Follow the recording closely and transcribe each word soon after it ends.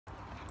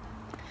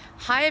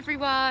Hi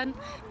everyone!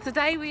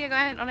 Today we are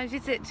going on a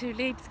visit to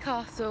Leeds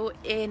Castle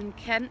in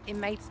Kent, in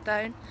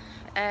Maidstone,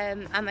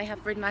 and they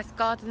have really nice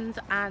gardens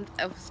and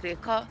obviously a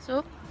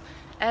castle.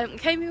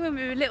 Came here when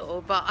we were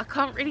little, but I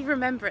can't really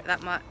remember it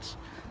that much,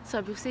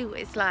 so we'll see what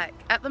it's like.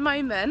 At the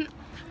moment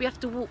we have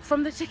to walk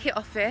from the ticket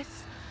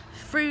office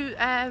through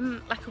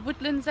like a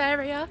woodlands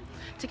area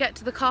to get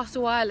to the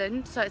Castle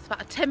Island, so it's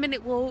about a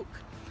 10-minute walk,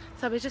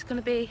 so we're just going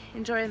to be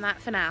enjoying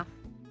that for now.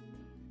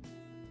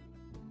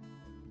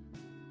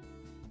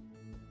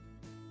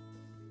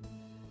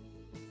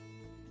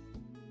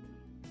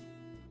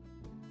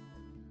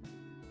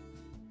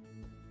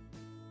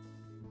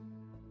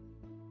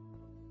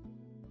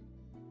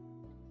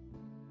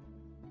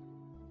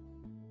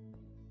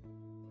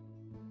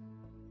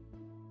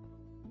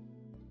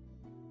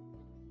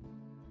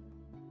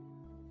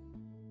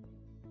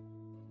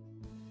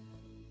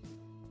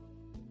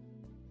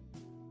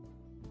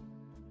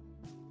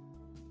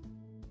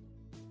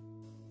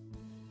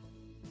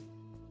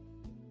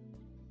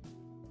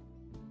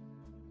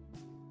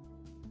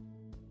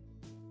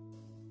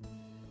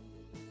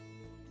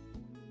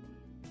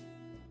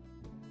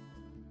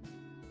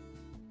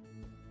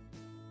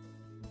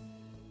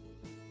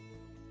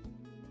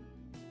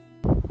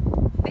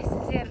 This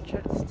is the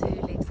entrance to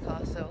Leeds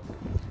Castle.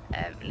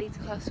 Leeds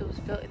Castle was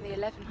built in the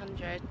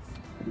 1100s.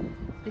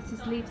 This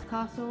is Leeds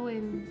Castle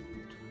in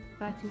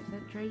 13th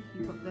century.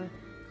 You've got the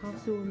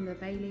castle and the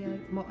bailey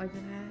over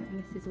there,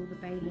 and this is all the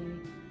bailey.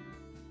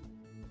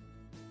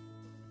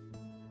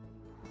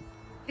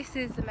 This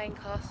is the main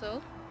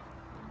castle,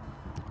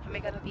 and we're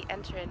going to be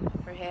entering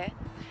through here.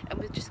 And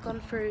we've just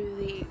gone through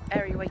the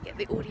area where you get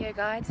the audio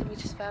guides, and we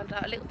just found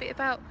out a little bit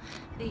about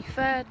the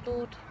 3rd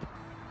Lord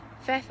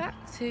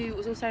Fairfax, who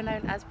was also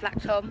known as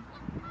Black Tom.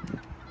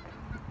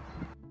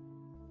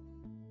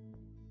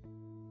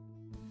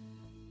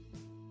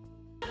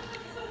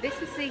 This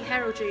is the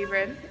heraldry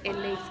room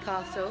in Leeds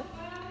Castle,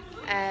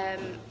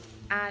 and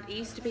it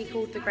used to be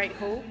called the Great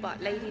Hall, but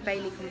Lady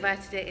Bailey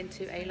converted it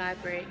into a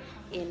library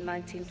in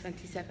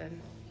 1927.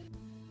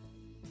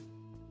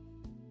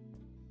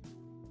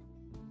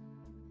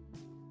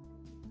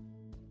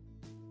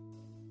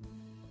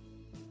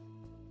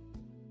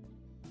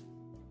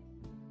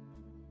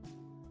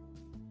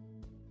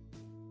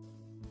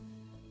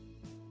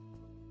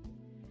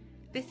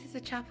 This is a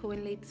chapel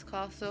in Leeds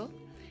Castle.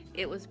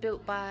 It was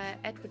built by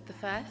Edward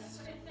I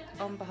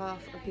on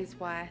behalf of his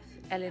wife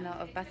Eleanor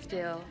of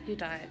Bastille, who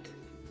died.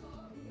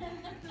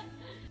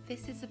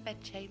 This is a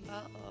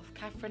bedchamber of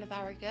Catherine of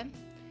Aragon,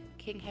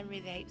 King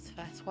Henry VIII's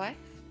first wife.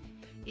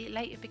 It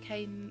later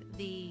became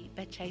the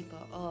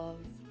bedchamber of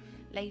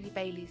Lady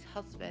Bailey's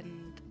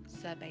husband,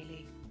 Sir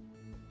Bailey.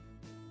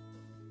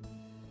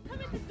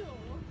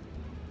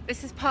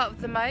 This is part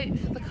of the moat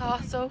for the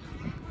castle.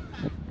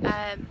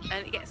 And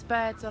it gets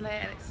birds on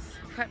it, and it's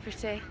quite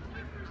pretty.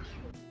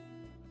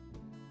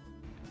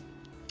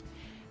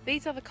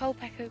 These are the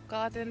Culpeper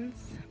Gardens.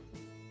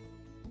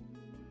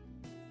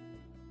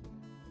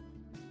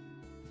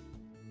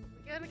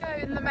 We're going to go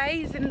in the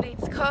maze in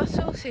Leeds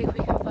Castle, see if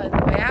we can find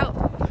the way out.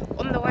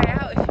 On the way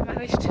out, if you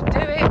manage to do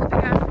it, we'll be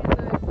going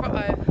through the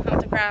grotto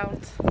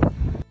underground.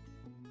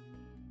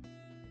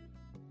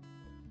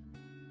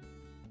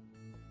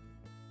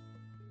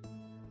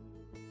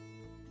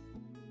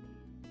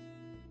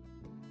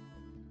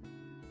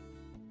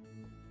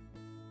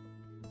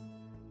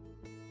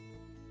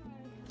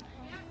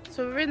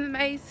 So we're in the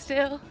maze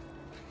still,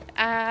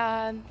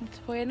 and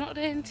we're not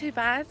doing too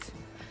bad.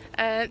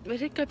 We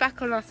did go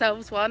back on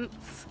ourselves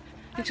once.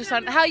 And just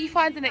went, how are you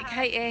finding it,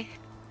 Katie?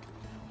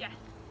 Yes.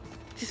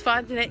 She's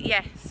finding it,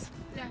 yes.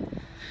 Yeah.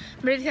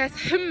 Millie says,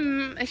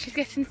 and she's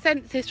getting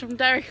senses from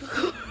Derek.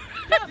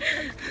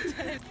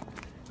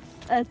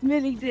 As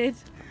Millie did.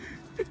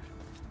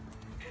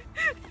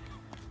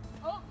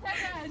 Oh,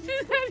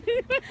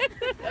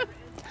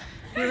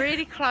 We're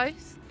really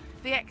close.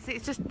 The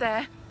exit's just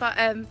there, but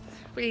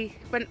we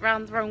went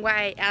round the wrong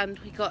way and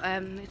we got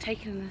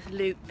taken this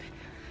loop,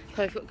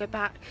 so we've got to go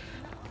back.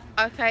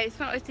 Okay, it's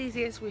not as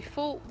easy as we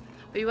thought.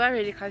 We were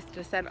really close to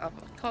the centre,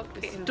 but I can't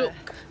get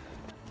stuck.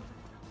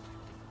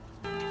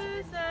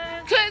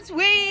 Cause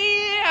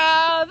we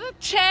are the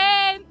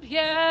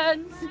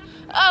champions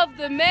of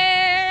the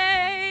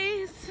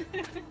maze.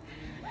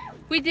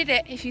 We did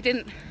it, if you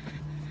didn't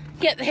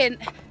get the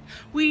hint.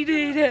 We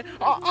did it,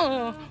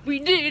 we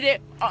did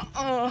it,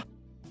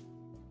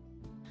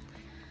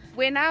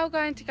 We're now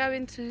going to go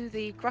into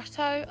the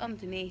grotto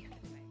underneath.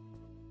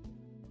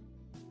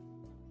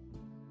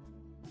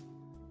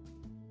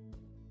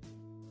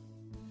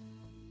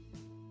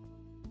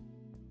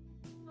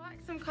 Like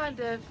some kind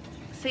of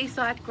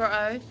seaside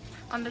grotto.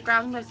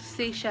 Underground there's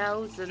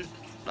seashells and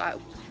like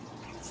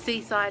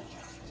seaside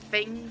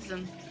things,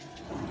 and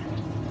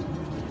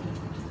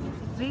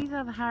these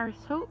are the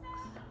Harris Hawks.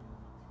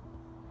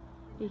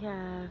 We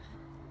have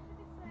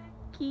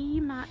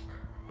Key Mac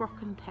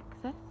Brocken,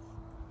 Texas.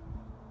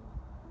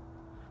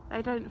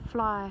 They don't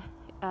fly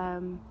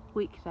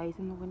weekdays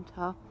in the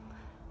winter,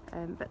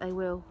 but they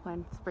will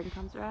when spring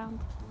comes around.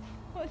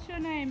 What's your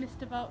name,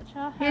 Mr.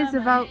 Vulture? Here's a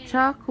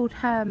vulture called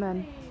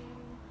Herman.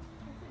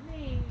 What's it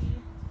mean?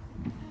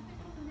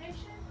 Perfect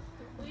combination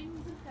of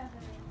wings and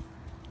feathers.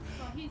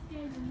 Well, he's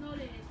gaining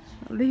knowledge.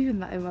 I'm leaving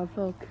that in my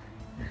vlog. Oh,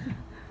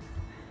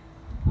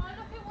 look,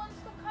 it wants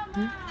to come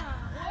out.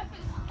 What if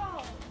it's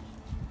cold?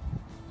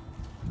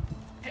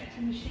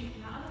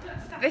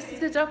 This is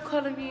the dog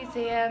collar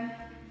museum.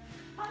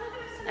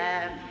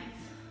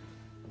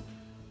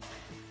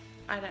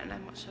 I don't know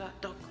much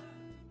about dog.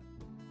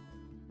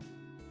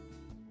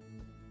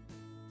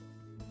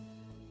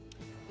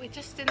 We're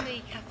just in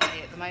the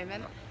cafe at the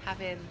moment,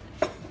 having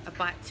a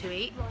bite to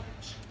eat.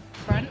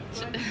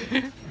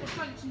 Brunch.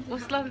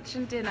 What's lunch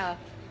and dinner?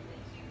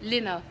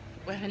 Dinner.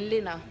 We're having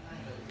dinner.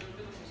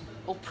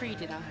 Or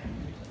pre-dinner.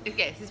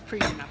 Yes, it's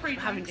pre-dinner. We're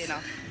having dinner.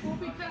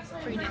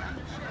 Pre-dinner.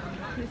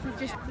 This is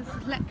just a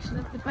selection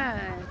of the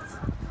birds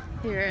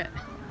here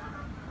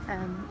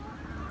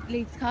at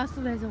Leeds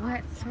Castle. There's a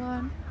white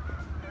swan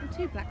and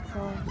 2 black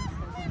swans.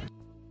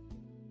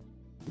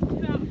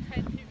 2 out of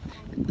 10.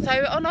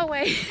 So on our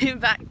way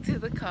back to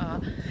the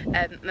car,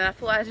 and I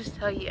thought I'd just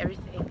tell you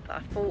everything that I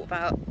thought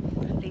about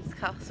Leeds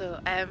Castle.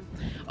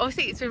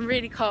 Obviously it's been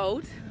really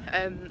cold,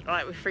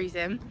 like we're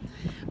freezing,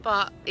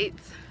 but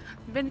it's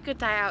been a good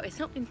day out. It's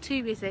not been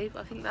too busy,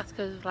 but I think that's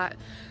because of like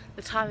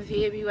the time of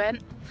year we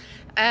went.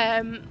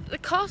 The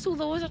castle,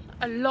 there wasn't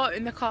a lot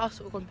in the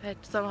castle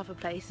compared to some other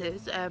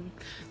places.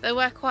 There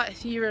were quite a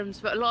few rooms,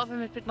 but a lot of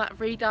them had been like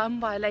redone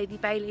by Lady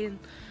Bailey and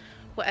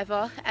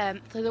whatever,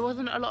 so there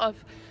wasn't a lot of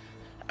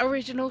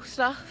original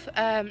stuff,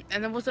 and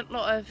there wasn't a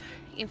lot of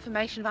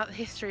information about the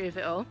history of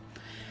it all.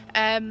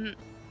 The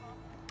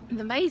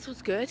maze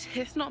was good.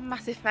 It's not a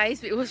massive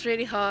maze, but it was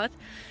really hard.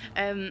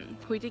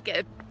 We did get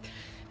a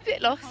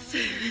bit lost.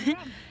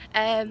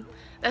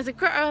 There's a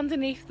critter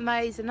underneath the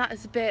maze, and that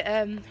is a bit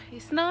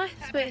it's nice,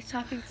 but it's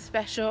nothing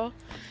special.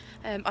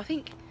 I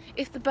think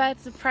if the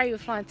birds of prey were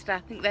flying today,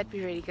 I think they'd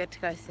be really good to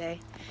go see.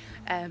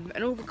 And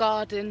all the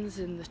gardens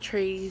and the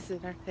trees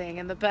and everything,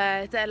 and the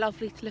birds, they're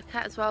lovely to look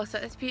at as well, so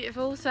it's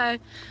beautiful. So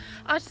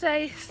I'd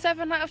say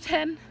 7 out of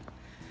 10.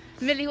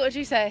 Millie, what would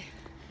you say?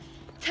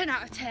 10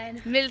 out of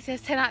 10. Millie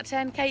says 10 out of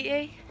 10.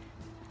 Katie?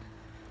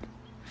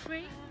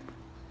 3.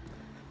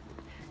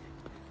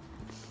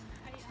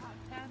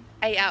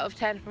 8 out of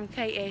 10 from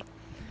Katie.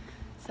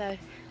 So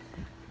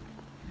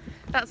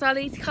that's our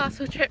Leeds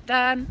Castle trip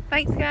done.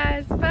 Thanks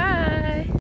guys, bye.